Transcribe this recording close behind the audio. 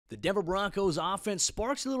The Denver Broncos offense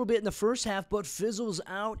sparks a little bit in the first half, but fizzles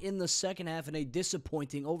out in the second half in a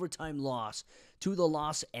disappointing overtime loss to the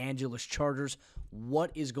Los Angeles Chargers.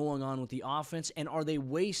 What is going on with the offense, and are they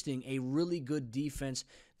wasting a really good defense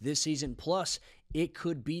this season? Plus, it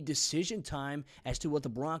could be decision time as to what the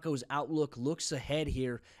Broncos' outlook looks ahead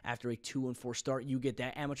here after a 2-4 start. You get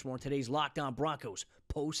that and much more in today's Locked On Broncos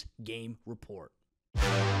post-game report.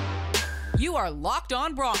 You are Locked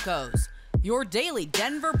On Broncos, your daily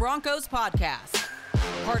Denver Broncos podcast.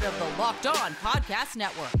 Part of the Locked On Podcast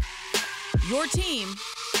Network. Your team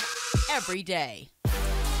every day.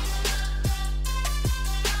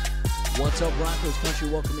 What's up, Broncos country?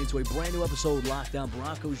 Welcome into a brand new episode of Locked On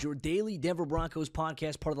Broncos, your daily Denver Broncos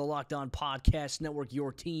podcast, part of the Locked On Podcast Network,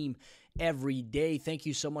 your team every day. Thank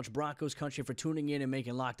you so much, Broncos country, for tuning in and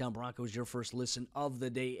making Locked On Broncos your first listen of the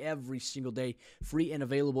day every single day. Free and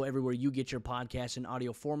available everywhere you get your podcast in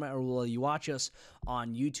audio format or whether you watch us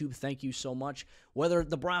on YouTube. Thank you so much. Whether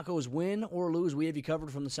the Broncos win or lose, we have you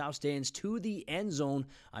covered from the South Stands to the end zone.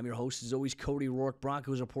 I'm your host, as always, Cody Roark,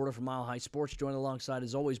 Broncos reporter from Mile High Sports, joined alongside,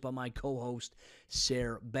 as always, by my co-host,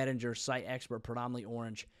 Sayre, Bedinger, site expert,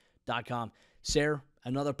 predominantlyorange.com. Sayre,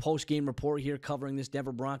 another post-game report here covering this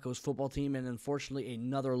Denver Broncos football team, and unfortunately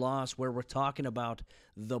another loss where we're talking about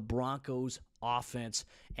the Broncos offense.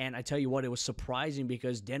 And I tell you what, it was surprising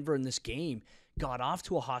because Denver in this game got off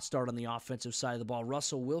to a hot start on the offensive side of the ball.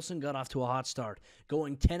 Russell Wilson got off to a hot start,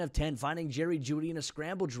 going 10 of 10, finding Jerry Jeudy in a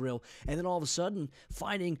scramble drill, and then all of a sudden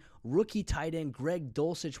finding rookie tight end Greg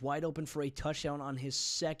Dulcich wide open for a touchdown on his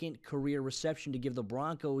second career reception to give the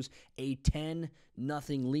Broncos a 10-0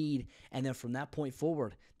 lead. And then from that point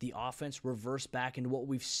forward, the offense reversed back into what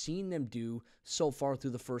we've seen them do so far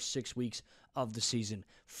through the first 6 weeks of the season.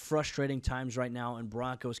 Frustrating times right now in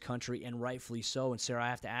Broncos country, and rightfully so. And Sayre, I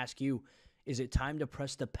have to ask you, is it time to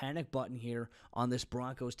press the panic button here on this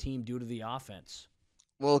Broncos team due to the offense?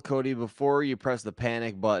 Well, Cody, before you press the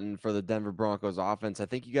panic button for the Denver Broncos offense, I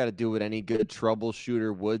think you got to do what any good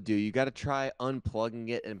troubleshooter would do. You got to try unplugging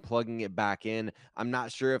it and plugging it back in. I'm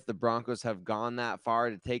not sure if the Broncos have gone that far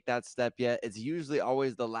to take that step yet. It's usually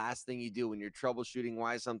always the last thing you do when you're troubleshooting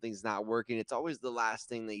why something's not working. It's always the last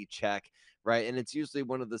thing that you check, right? And it's usually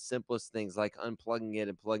one of the simplest things, like unplugging it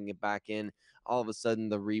and plugging it back in. All of a sudden,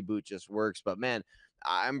 the reboot just works. But man,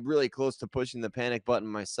 I'm really close to pushing the panic button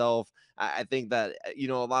myself. I think that, a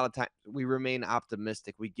lot of times we remain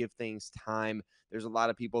optimistic. We give things time. There's a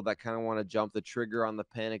lot of people that kind of want to jump the trigger on the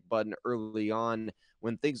panic button early on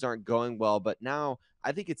when things aren't going well. But now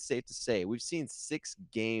I think it's safe to say we've seen 6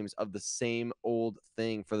 games of the same old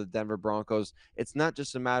thing for the Denver Broncos. It's not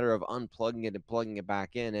just a matter of unplugging it and plugging it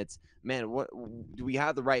back in. It's, man, what do we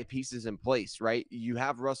have the right pieces in place, right? You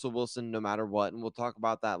have Russell Wilson no matter what, and we'll talk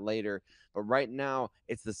about that later. But right now,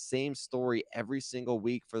 it's the same story every single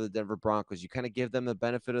week for the Denver Broncos. You kind of give them the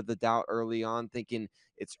benefit of the doubt early on, thinking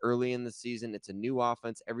it's early in the season, it's a new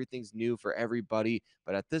offense, everything's new for everybody.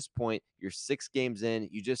 But at this point, you're 6 games in.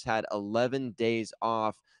 You just had 11 days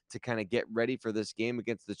off to kind of get ready for this game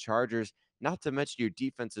against the Chargers. Not to mention your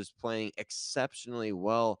defense is playing exceptionally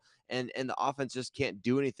well, and the offense just can't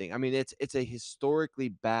do anything. I mean, it's a historically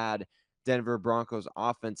bad Denver Broncos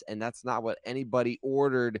offense, and that's not what anybody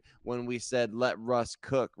ordered when we said let Russ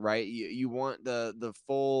cook, right? You want the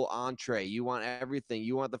full entree, you want everything,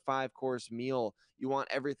 you want the 5-course meal, you want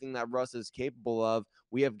everything that Russ is capable of.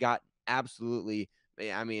 We have got absolutely,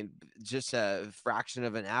 just a fraction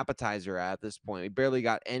of an appetizer at this point. We barely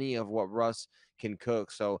got any of what Russ can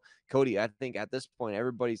cook. So, Cody, I think at this point,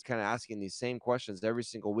 everybody's kind of asking these same questions every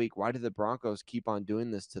single week. Why do the Broncos keep on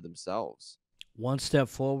doing this to themselves? One step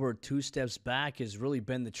forward, 2 steps back has really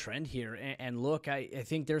been the trend here. And look, I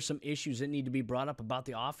think there's some issues that need to be brought up about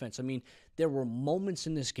the offense. I mean, there were moments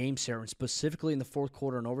in this game, Sayre, and specifically in the fourth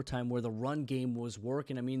quarter and overtime where the run game was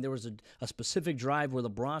working. I mean, there was a specific drive where the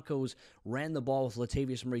Broncos ran the ball with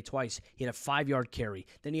Latavius Murray twice. He had a 5-yard carry.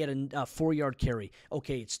 Then he had a 4-yard carry.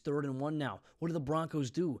 Okay, it's 3rd and 1 now. What do the Broncos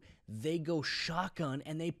do? They go shotgun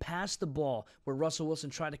and they pass the ball where Russell Wilson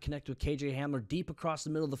tried to connect with KJ Hamler deep across the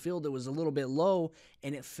middle of the field. It was a little bit low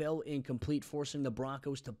and it fell incomplete, forcing the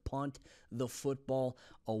Broncos to punt the football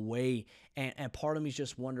away. And part of me is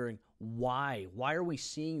just wondering, why? Why are we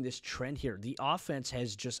seeing this trend here? The offense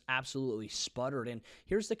has just absolutely sputtered. And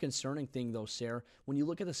here's the concerning thing, though, Sayre. When you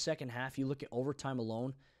look at the second half, you look at overtime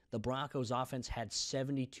alone, the Broncos offense had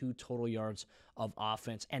 72 total yards of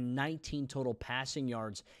offense and 19 total passing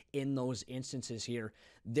yards in those instances here.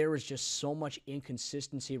 There is just so much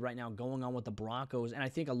inconsistency right now going on with the Broncos, and I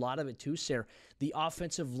think a lot of it too, Sayre. The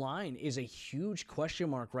offensive line is a huge question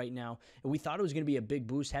mark right now, and we thought it was going to be a big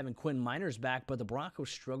boost having Quinn Miners back, but the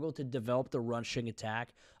Broncos struggled to develop the rushing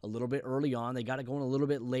attack a little bit early on. They got it going a little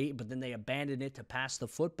bit late, but then they abandoned it to pass the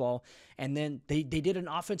football, and then they did an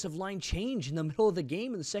offensive line change in the middle of the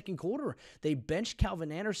game in the second quarter. They benched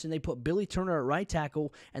Calvin Anderson, they put Billy Turner at right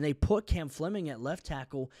tackle, and they put Cam Fleming at left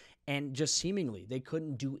tackle, and just seemingly they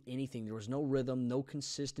couldn't do anything. There was no rhythm, no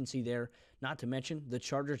consistency there. Not to mention, the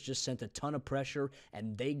Chargers just sent a ton of pressure,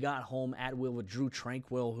 and they got home at will with Drew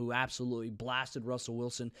Tranquill, who absolutely blasted Russell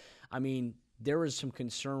Wilson. I mean, there is some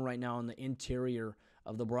concern right now on the interior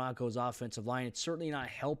of the Broncos' offensive line. It's certainly not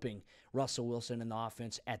helping Russell Wilson and the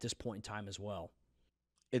offense at this point in time as well.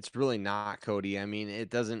 It's really not, Cody. I mean, it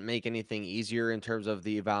doesn't make anything easier in terms of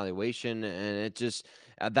the evaluation, and it just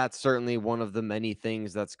that's certainly one of the many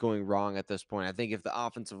things that's going wrong at this point. I think if the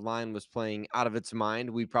offensive line was playing out of its mind,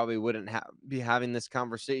 we probably wouldn't be having this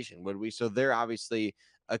conversation, would we? So they're obviously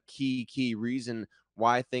a key reason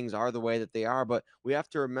why things are the way that they are. But we have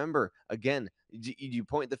to remember, again, you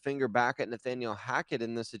point the finger back at Nathaniel Hackett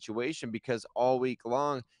in this situation because all week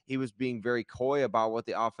long he was being very coy about what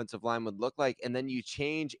the offensive line would look like. And then you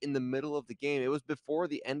change in the middle of the game. It was before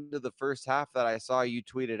the end of the first half that I saw you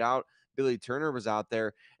tweeted out Billy Turner was out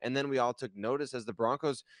there. And then we all took notice as the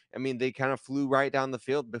Broncos, I mean, they kind of flew right down the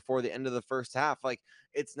field before the end of the first half. Like,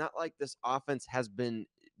 it's not like this offense has been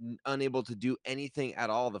unable to do anything at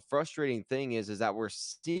all. The frustrating thing is that we're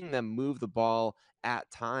seeing them move the ball at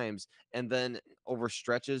times, and then over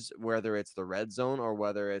stretches, whether it's the red zone or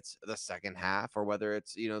whether it's the second half or whether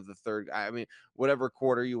it's, the third, I mean, whatever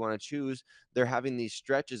quarter you want to choose, they're having these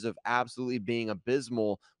stretches of absolutely being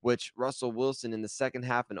abysmal, which Russell Wilson in the second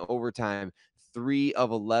half and overtime, 3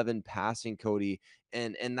 of 11 passing, Cody,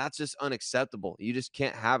 and that's just unacceptable. You just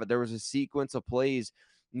can't have it. There was a sequence of plays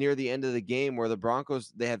near the end of the game where the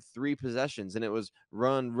Broncos, they had 3 possessions and it was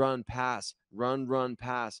run, pass, run,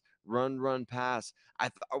 pass, run, pass. I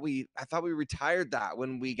thought we retired that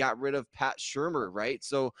when we got rid of Pat Shurmur, right?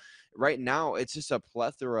 So right now it's just a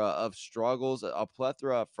plethora of struggles, a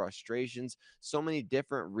plethora of frustrations, so many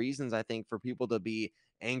different reasons, I think, for people to be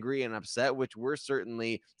angry and upset, which we're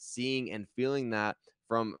certainly seeing and feeling that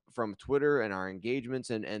from Twitter and our engagements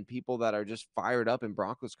and people that are just fired up in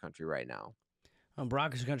Broncos country right now.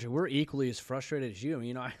 Broncos country, we're equally as frustrated as you.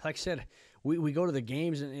 Like I said, we go to the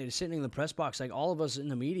games and sitting in the press box, like all of us in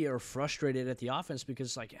the media are frustrated at the offense because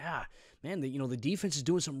it's like, the defense is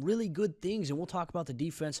doing some really good things, and we'll talk about the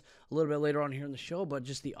defense a little bit later on here in the show, but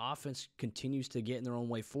just the offense continues to get in their own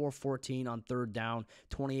way. 4-14 on third down,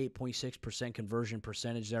 28.6% conversion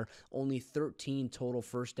percentage there, only 13 total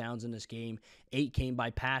first downs in this game. 8 came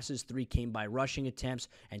by passes, 3 came by rushing attempts,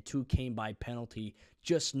 and 2 came by penalty.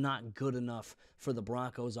 Just not good enough for the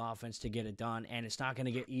Broncos offense to get it done, and it's not going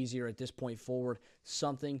to get easier at this point forward.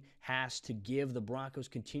 Something has to give. The Broncos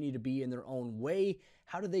continue to be in their own way.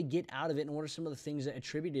 How do they get out of it, and what are some of the things that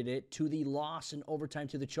attributed it to the loss in overtime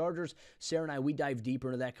to the Chargers? Sayre and I, we dive deeper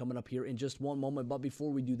into that coming up here in just one moment, but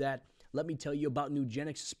before we do that, let me tell you about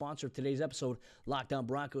Nugenix, sponsor of today's episode, Locked On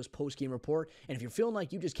Broncos post-game report. And if you're feeling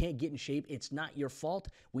like you just can't get in shape, it's not your fault.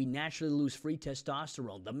 We naturally lose free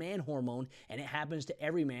testosterone, the man hormone, and it happens to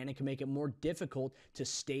every man. It can make it more difficult to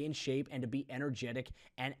stay in shape and to be energetic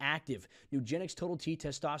and active. Nugenix Total T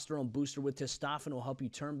Testosterone Booster with testosterone will help you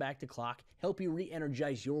turn back the clock, help you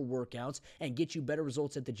re-energize your workouts, and get you better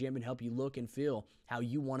results at the gym and help you look and feel how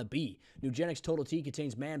you want to be. Nugenix Total T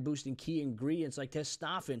contains man-boosting key ingredients like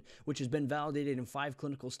testosterone, which has been validated in 5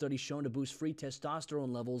 clinical studies shown to boost free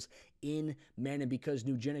testosterone levels in men. And because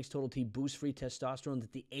Nugenix Total T boosts free testosterone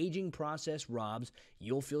that the aging process robs,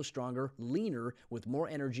 you'll feel stronger, leaner, with more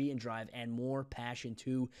energy and drive and more passion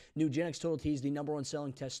too. Nugenix Total T is the #1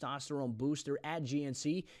 selling testosterone booster at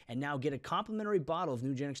GNC. And now get a complimentary bottle of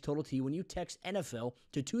Nugenix Total T when you text NFL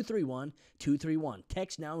to 231-231.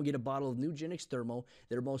 Text now and get a bottle of Nugenix Thermo,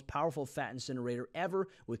 their most powerful fat incinerator ever,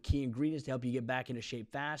 with key ingredients to help you get back into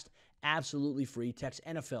shape fast. Absolutely free. Text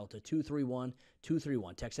NFL to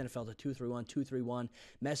 231-231. Text NFL to 231-231.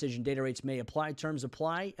 Message and data rates may apply. Terms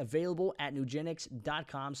apply. Available at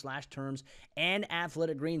nugenix.com/terms. And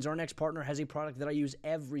Athletic Greens, our next partner, has a product that I use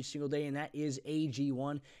every single day, and that is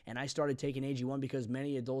AG1. And I started taking AG1 because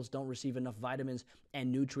many adults don't receive enough vitamins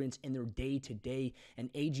and nutrients in their day-to-day.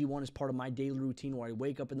 And AG1 is part of my daily routine where I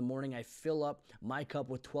wake up in the morning, I fill up my cup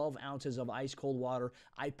with 12 ounces of ice-cold water.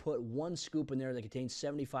 I put 1 scoop in there that contains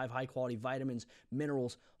 75 high-quality vitamins,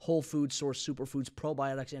 minerals, whole food source superfoods,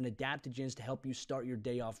 probiotics, and adaptogens to help you start your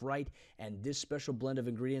day off right. And this special blend of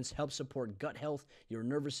ingredients helps support gut health, your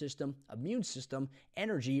nervous system, immune system,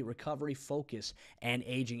 energy, recovery, focus, and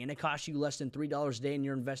aging. And it costs you less than $3 a day, and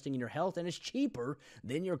you're investing in your health, and it's cheaper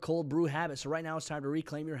than your cold brew habit. So right now it's time to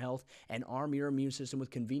reclaim your health and arm your immune system with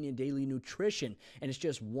convenient daily nutrition. And it's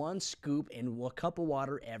just 1 scoop in a cup of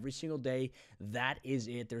water every single day. That is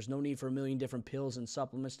it. There's no need for a million different pills and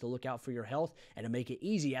supplements to look out for your health. And to make it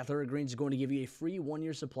easy, Athletic Greens is going to give you a free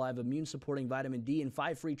 1-year supply of immune-supporting vitamin D and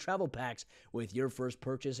 5 free travel packs with your first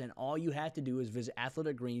purchase. And all you have to do is visit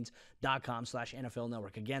athleticgreens.com/NFL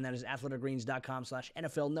Network. Again, that is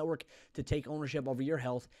athleticgreens.com/NFL Network to take ownership over your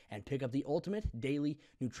health and pick up the ultimate daily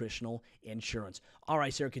nutritional insurance. All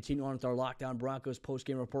right, Sayre, continue on with our Locked On Broncos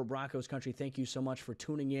post-game report. Broncos country, thank you so much for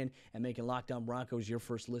tuning in and making Locked On Broncos your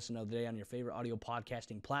first listen of the day on your favorite audio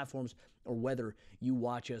podcasting platforms, or whether you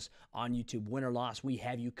watch us on YouTube. Win or loss, we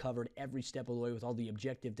have you covered every step of the way with all the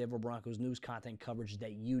objective Denver Broncos news content coverage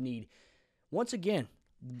that you need. Once again,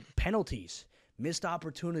 penalties, missed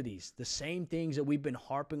opportunities, the same things that we've been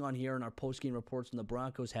harping on here in our post-game reports, and the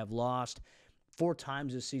Broncos have lost 4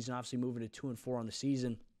 times this season, obviously moving to 2-4 on the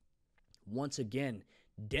season. Once again,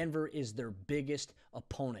 Denver is their biggest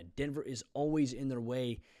opponent. Denver is always in their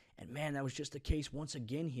way. And man, that was just the case once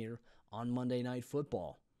again here on Monday Night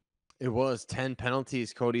Football. It was 10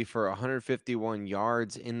 penalties, Cody, for 151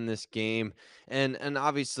 yards in this game. And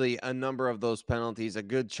obviously a number of those penalties, a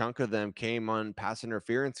good chunk of them came on pass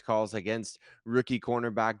interference calls against rookie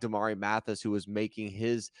cornerback Damari Mathis, who was making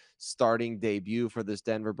his starting debut for this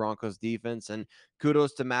Denver Broncos defense. And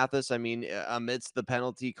kudos to Mathis. I mean, amidst the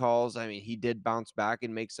penalty calls, I mean, he did bounce back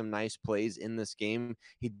and make some nice plays in this game.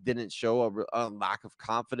 He didn't show a lack of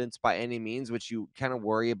confidence by any means, which you kind of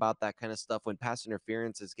worry about that kind of stuff when pass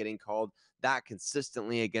interference is getting called that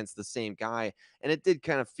consistently against the same guy. And it did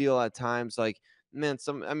kind of feel at times like, man,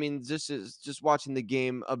 just watching the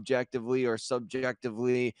game objectively or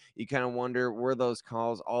subjectively, you kind of wonder, were those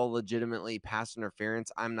calls all legitimately pass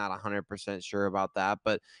interference? I'm not 100% sure about that,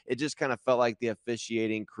 but it just kind of felt like the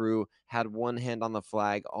officiating crew had one hand on the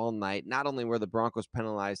flag all night. Not only were the Broncos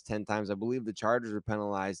penalized 10 times, I believe the Chargers were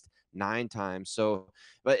penalized 9 times. So,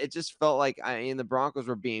 but it just felt like the Broncos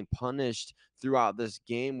were being punished throughout this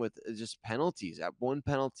game with just penalties, at one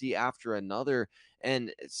penalty after another.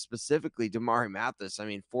 And specifically Damari Mathis,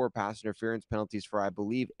 4 pass interference penalties for, I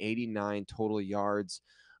believe, 89 total yards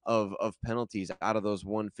of penalties out of those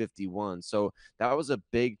 151. So that was a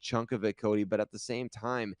big chunk of it, Cody. But at the same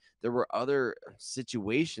time, there were other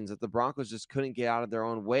situations that the Broncos just couldn't get out of their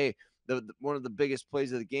own way. One of the biggest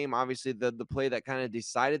plays of the game, obviously the play that kind of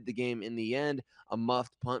decided the game in the end, a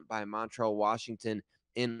muffed punt by Montreal Washington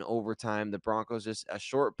in overtime. The Broncos, just a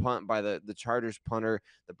short punt by the Chargers punter.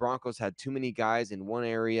 The Broncos had too many guys in one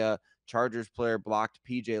area. Chargers player blocked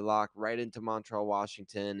PJ Locke right into Montreal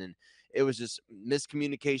Washington, and it was just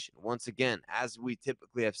miscommunication once again, as we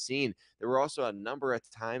typically have seen. There were also a number of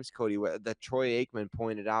times, Cody, that Troy Aikman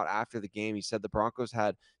pointed out after the game. He said the Broncos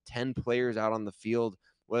had 10 players out on the field,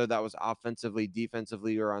 whether that was offensively,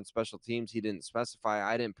 defensively, or on special teams. He didn't specify.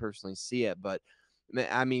 I didn't personally see it, but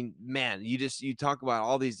man, you talk about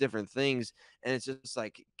all these different things, and it's just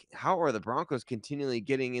like, how are the Broncos continually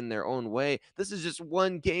getting in their own way? This is just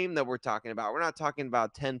one game that we're talking about. We're not talking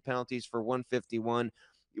about 10 penalties for 151.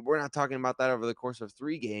 We're not talking about that over the course of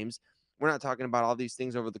 3 games. We're not talking about all these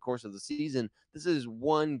things over the course of the season. This is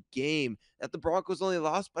one game that the Broncos only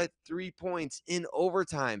lost by 3 points in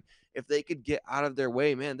overtime. If they could get out of their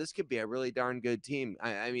way, man, this could be a really darn good team.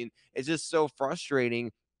 It's just so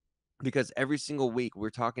frustrating, because every single week we're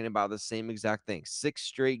talking about the same exact thing. 6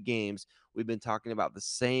 straight games, we've been talking about the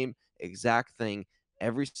same exact thing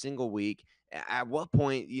every single week. At what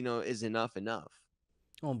point, is enough enough?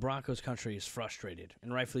 Well, Broncos country is frustrated,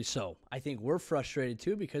 and rightfully so. I think we're frustrated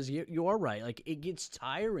too, because you are right. Like, it gets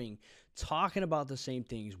tiring talking about the same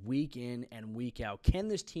things week in and week out. Can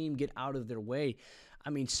this team get out of their way?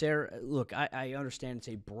 Sayre, look, I understand it's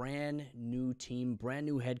a brand new team, brand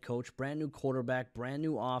new head coach, brand new quarterback, brand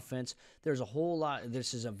new offense. There's a whole lot.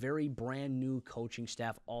 This is a very brand new coaching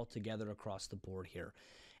staff altogether across the board here.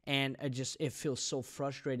 And it feels so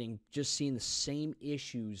frustrating just seeing the same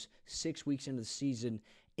issues 6 weeks into the season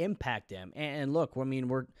impact them. And look,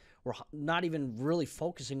 we're not even really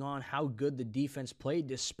focusing on how good the defense played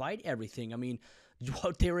despite everything.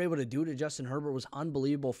 what they were able to do to Justin Herbert was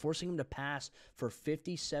unbelievable, forcing him to pass for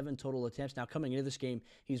 57 total attempts. Now, coming into this game,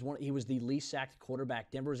 he was the least sacked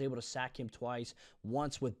quarterback. Denver was able to sack him twice,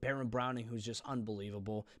 once with Baron Browning, who's just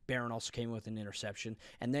unbelievable. Baron also came with an interception.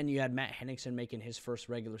 And then you had Matt Henningsen making his first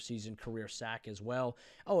regular season career sack as well.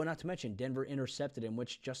 Oh, and not to mention, Denver intercepted him,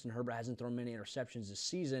 which Justin Herbert hasn't thrown many interceptions this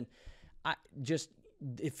season.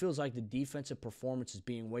 It feels like the defensive performance is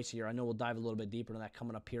being wasted here. I know we'll dive a little bit deeper into that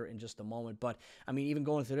coming up here in just a moment. But, I mean, even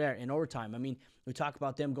going through there in overtime, I mean, we talk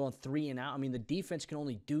about them going 3 and out. I mean, the defense can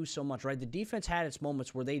only do so much, right? The defense had its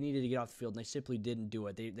moments where they needed to get off the field, and they simply didn't do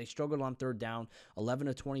it. They struggled on third down, 11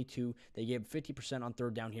 to 22. They gave 50% on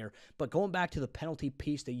third down here. But going back to the penalty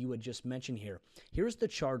piece that you had just mentioned here, here's the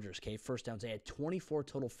Chargers, okay, first downs. They had 24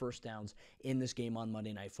 total first downs in this game on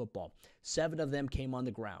Monday Night Football. 7 of them came on the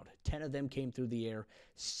ground. 10 of them came through the air.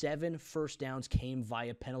 7 first downs came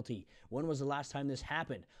via penalty. When was the last time this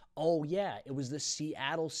happened? Oh, yeah, it was the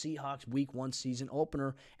Seattle Seahawks Week 1 season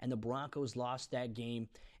opener, and the Broncos lost that game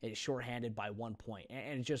shorthanded by 1 point.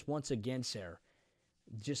 And just once again, Sayre,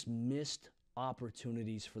 just missed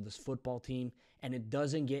opportunities for this football team, and it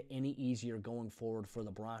doesn't get any easier going forward for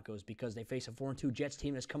the Broncos because they face a 4-2 Jets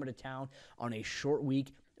team that's coming to town on a short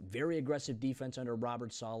week. Very aggressive defense under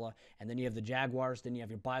Robert Saleh. And then you have the Jaguars, then you have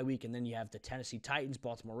your bye week, and then you have the Tennessee Titans,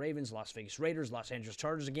 Baltimore Ravens, Las Vegas Raiders, Los Angeles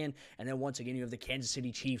Chargers again, and then once again you have the Kansas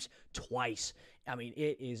City Chiefs twice. I mean,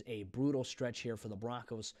 it is a brutal stretch here for the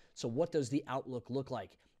Broncos. So what does the outlook look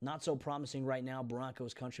like? Not so promising right now,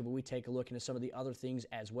 Broncos country, but we take a look into some of the other things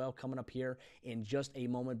as well coming up here in just a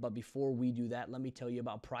moment. But before we do that, let me tell you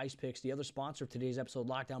about Prize Picks, the other sponsor of today's episode,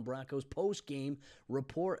 Lockdown Broncos post-game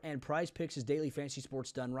report. And Prize Picks is daily fantasy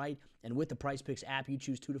sports done right. And with the Prize Picks app, you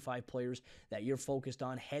choose 2 to 5 players that you're focused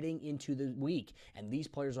on heading into the week. And these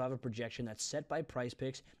players will have a projection that's set by Prize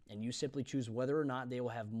Picks, and you simply choose whether or not they will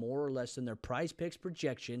have more or less than their Prize Picks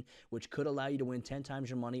projection, which could allow you to win 10 times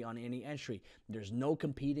your money on any entry. There's no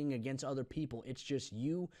competing against other people. It's just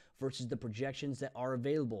you versus the projections that are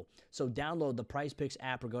available. So download the Prize Picks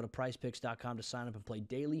app or go to prizepicks.com to sign up and play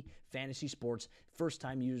daily fantasy sports.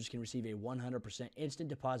 First-time users can receive a 100% instant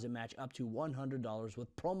deposit match up to $100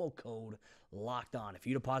 with promo code Locked On. If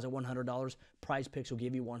you deposit $100, Prize Picks will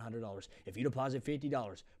give you $100. If you deposit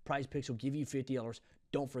 $50, Prize Picks will give you $50.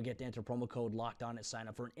 Don't forget to enter promo code Locked On and sign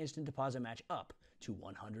up for an instant deposit match up to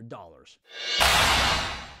 $100.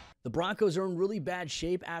 The Broncos are in really bad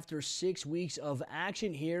shape after 6 weeks of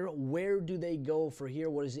action here. Where do they go for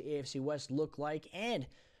here? What does the AFC West look like? And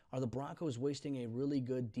are the Broncos wasting a really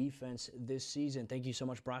good defense this season? Thank you so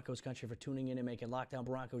much, Broncos country, for tuning in and making Lockdown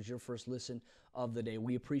Broncos your first listen of the day.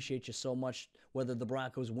 We appreciate you so much. Whether the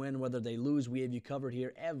Broncos win, whether they lose, we have you covered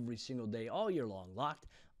here every single day, all year long. Locked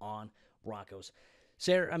on Broncos.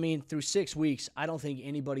 Sayre, I mean, through 6 weeks, I don't think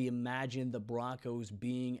anybody imagined the Broncos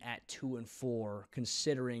being at 2-4,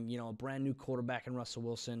 considering, you know, a brand new quarterback in Russell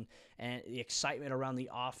Wilson and the excitement around the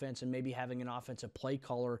offense and maybe having an offensive play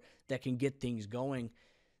caller that can get things going.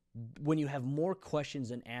 When you have more questions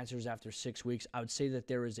than answers after 6 weeks, I would say that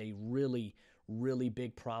there is a really, really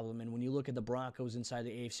big problem. And when you look at the Broncos inside the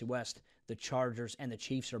AFC West, the Chargers and the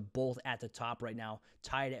Chiefs are both at the top right now,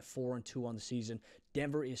 tied at 4-2 on the season.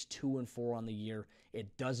 Denver is 2-4 on the year.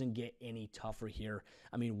 It doesn't get any tougher here.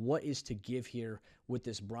 I mean, what is to give here with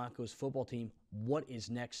this Broncos football team? What is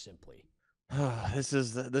next, simply? This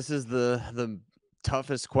is the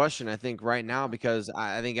toughest question, I think, right now, because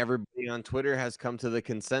I think everybody on Twitter has come to the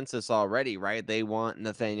consensus already, right? They want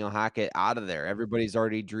Nathaniel Hackett out of there. Everybody's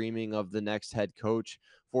already dreaming of the next head coach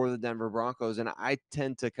for the Denver Broncos, and I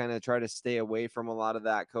tend to kind of try to stay away from a lot of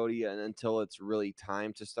that, Cody, until it's really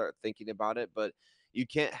time to start thinking about it. But you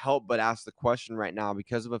can't help but ask the question right now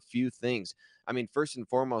because of a few things. I mean, first and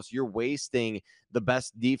foremost, you're wasting the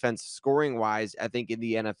best defense scoring wise, I think, in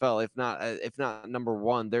the NFL. If not number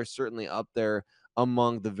one, they're certainly up there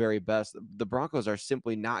among the very best. The Broncos are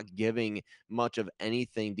simply not giving much of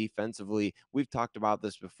anything defensively. We've talked about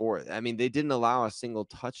this before. I mean, they didn't allow a single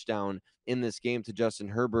touchdown in this game to Justin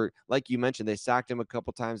Herbert. Like you mentioned, they sacked him a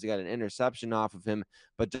couple times. They got an interception off of him.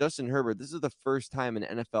 But Justin Herbert, this is the first time in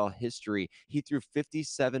NFL history he threw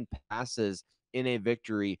 57 passes in a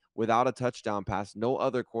victory without a touchdown pass. No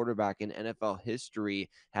other quarterback in NFL history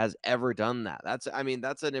has ever done that. That's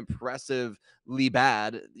an impressively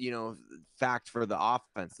bad, fact for the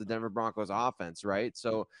offense, the Denver Broncos offense, right?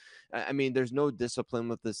 So, I mean, there's no discipline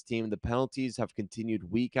with this team. The penalties have continued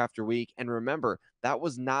week after week. And remember, that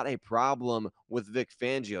was not a problem with Vic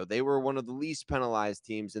Fangio. They were one of the least penalized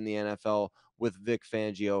teams in the NFL with Vic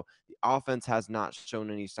Fangio. The offense has not shown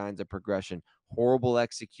any signs of progression. horrible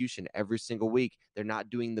execution every single week. They're not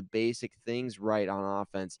doing the basic things right on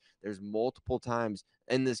offense. There's multiple times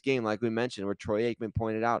in this game, like we mentioned, where Troy Aikman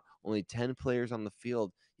pointed out, only 10 players on the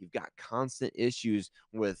field. You've got constant issues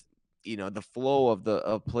with, the flow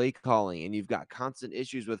of play calling, and you've got constant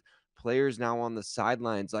issues with players now on the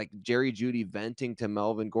sidelines, like Jerry Jeudy venting to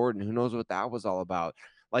Melvin Gordon. Who knows what that was all about?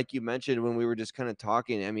 Like you mentioned when we were just kind of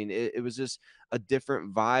talking, I mean, it was just a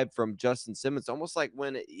different vibe from Justin Simmons, almost like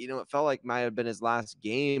when, it felt like might have been his last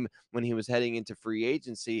game when he was heading into free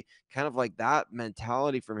agency, kind of like that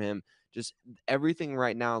mentality from him. Just everything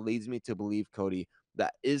right now leads me to believe, Cody,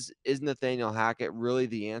 that is Nathaniel Hackett really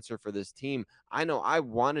the answer for this team? I know I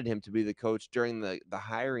wanted him to be the coach during the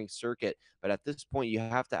hiring circuit, but at this point, you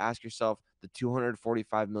have to ask yourself the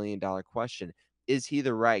 $245 million question. Is he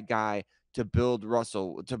the right guy to build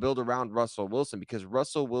around Russell Wilson? Because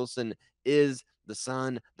Russell Wilson is the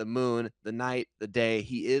sun, the moon, the night, the day.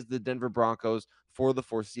 He is the Denver Broncos for the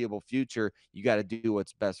foreseeable future. You got to do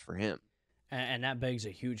what's best for him. And that begs a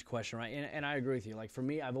huge question, right? And I agree with you. Like, for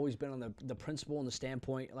me, I've always been on the principle and the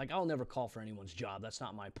standpoint, like, I'll never call for anyone's job. That's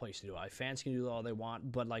not my place to do it. Fans can do all they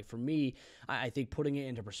want. But, like, for me, I think putting it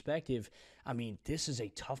into perspective, I mean, this is a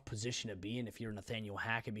tough position to be in if you're Nathaniel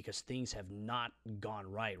Hackett, because things have not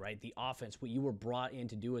gone right? The offense, what you were brought in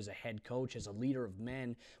to do as a head coach, as a leader of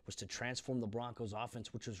men, was to transform the Broncos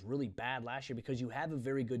offense, which was really bad last year because you have a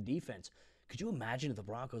very good defense. Could you imagine if the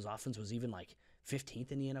Broncos offense was even like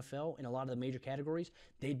 15th in the NFL in a lot of the major categories?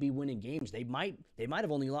 They'd be winning games. They might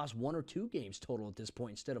have only lost 1 or 2 games total at this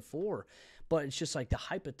point instead of 4. But it's just like the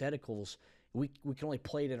hypotheticals, we can only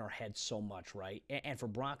play it in our heads so much, right? And for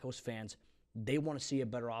Broncos fans, they want to see a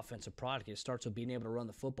better offensive product. It starts with being able to run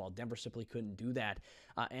the football. Denver simply couldn't do that.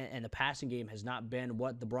 And the passing game has not been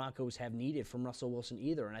what the Broncos have needed from Russell Wilson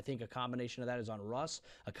either. And I think a combination of that is on Russ.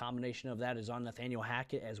 A combination of that is on Nathaniel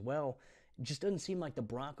Hackett as well. It just doesn't seem like the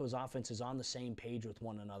Broncos offense is on the same page with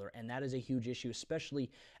one another, and that is a huge issue, especially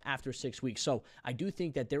after 6 weeks. So I do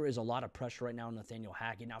think that there is a lot of pressure right now on Nathaniel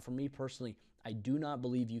Hackett. Now, for me personally, I do not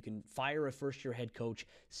believe you can fire a first-year head coach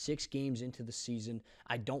 6 games into the season.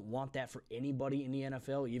 I don't want that for anybody in the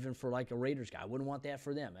NFL, even for like a Raiders guy. I wouldn't want that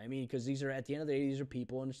for them. I mean, because these are, at the end of the day, these are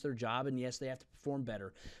people, and it's their job, and yes, they have to perform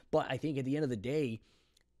better. But I think at the end of the day,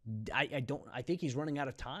 I think he's running out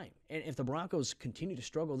of time. And if the Broncos continue to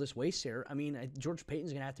struggle this way, Sayre, I mean, George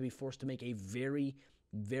Paton's going to have to be forced to make a very,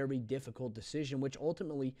 very difficult decision, which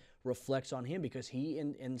ultimately reflects on him because he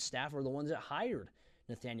and staff are the ones that hired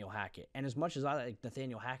Nathaniel Hackett. And as much as I like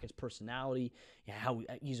Nathaniel Hackett's personality, how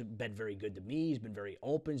he's been very good to me, he's been very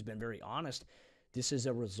open, he's been very honest, this is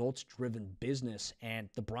a results-driven business, and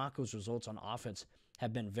the Broncos' results on offense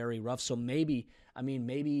have been very rough. So maybe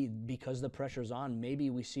because the pressure's on, maybe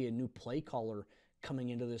we see a new play caller coming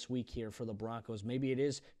into this week here for the Broncos. Maybe it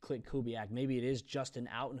is Clint Kubiak. Maybe it is Justin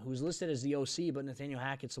Outen, who's listed as the OC, but Nathaniel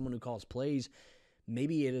Hackett's someone who calls plays.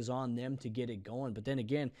 Maybe it is on them to get it going. But then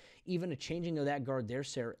again, even a changing of that guard there,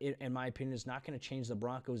 Sayre, in my opinion, is not going to change the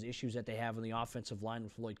Broncos' issues that they have on the offensive line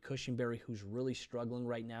with Lloyd Cushenberry, who's really struggling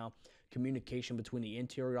right now. Communication between the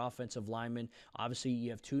interior offensive linemen. Obviously, you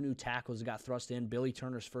have 2 new tackles that got thrust in. Billy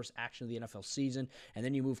Turner's first action of the NFL season. And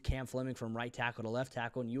then you move Cam Fleming from right tackle to left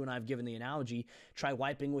tackle. And you and I have given the analogy, try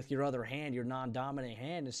wiping with your other hand, your non-dominant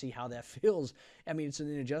hand, to see how that feels. I mean, it's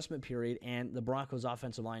an adjustment period, and the Broncos'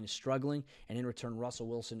 offensive line is struggling. And in return, Russell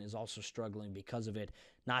Wilson is also struggling because of it.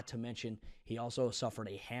 Not to mention, he also suffered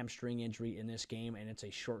a hamstring injury in this game, and it's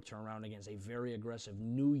a short turnaround against a very aggressive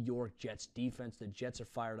New York Jets defense. The Jets are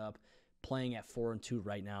fired up, playing at 4-2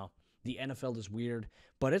 right now. The NFL is weird,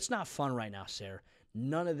 but it's not fun right now, Sayre.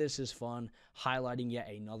 None of this is fun, highlighting yet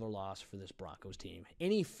another loss for this Broncos team.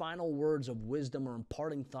 Any final words of wisdom or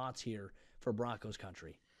imparting thoughts here for Broncos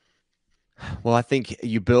country? Well, I think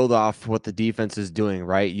you build off what the defense is doing,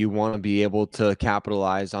 right? You want to be able to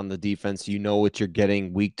capitalize on the defense. You know what you're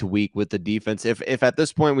getting week to week with the defense. If at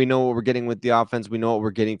this point we know what we're getting with the offense, we know what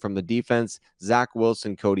we're getting from the defense. Zach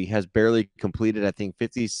Wilson, Cody, has barely completed, I think,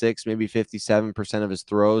 56, maybe 57% of his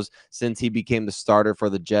throws since he became the starter for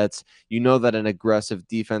the Jets. You know that an aggressive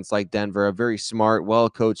defense like Denver, a very smart,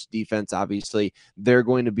 well-coached defense, obviously, they're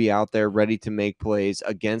going to be out there ready to make plays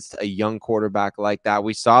against a young quarterback like that.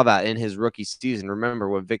 We saw that in his rookie season. Remember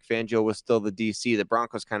when Vic Fangio was still the DC, the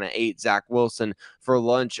Broncos kind of ate Zach Wilson for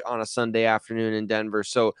lunch on a Sunday afternoon in Denver.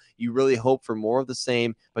 So you really hope for more of the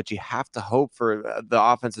same, but you have to hope for the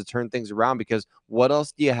offense to turn things around, because what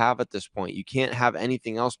else do you have at this point? You can't have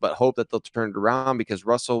anything else but hope that they'll turn it around, because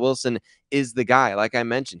Russell Wilson is the guy. Like I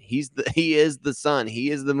mentioned, he is the sun,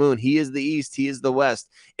 he is the moon, he is the east, he is the west.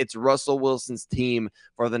 It's Russell Wilson's team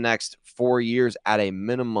for the next 4 years at a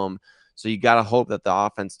minimum. So you got to hope that the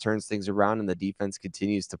offense turns things around and the defense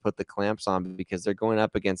continues to put the clamps on, because they're going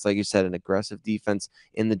up against, like you said, an aggressive defense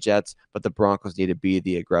in the Jets, but the Broncos need to be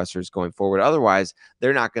the aggressors going forward. Otherwise,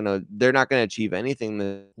 they're not going to achieve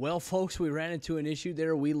anything. Well, folks, we ran into an issue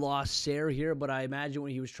there. We lost Sayre here, but I imagine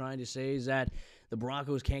what he was trying to say is that the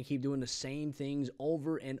Broncos can't keep doing the same things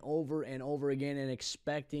over and over and over again and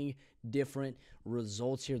expecting different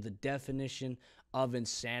results here. The definition of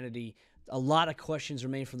insanity. A lot of questions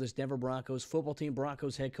remain for this Denver Broncos football team.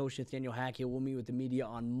 Broncos head coach Nathaniel Hackett will meet with the media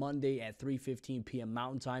on Monday at 3:15 p.m.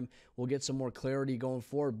 Mountain Time. We'll get some more clarity going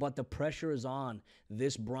forward, but the pressure is on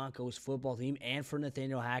this Broncos football team and for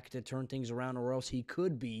Nathaniel Hackett to turn things around, or else he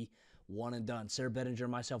could be one and done. Sayre, Bedinger,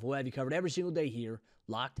 and myself will have you covered every single day here,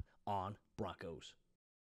 Locked on Broncos.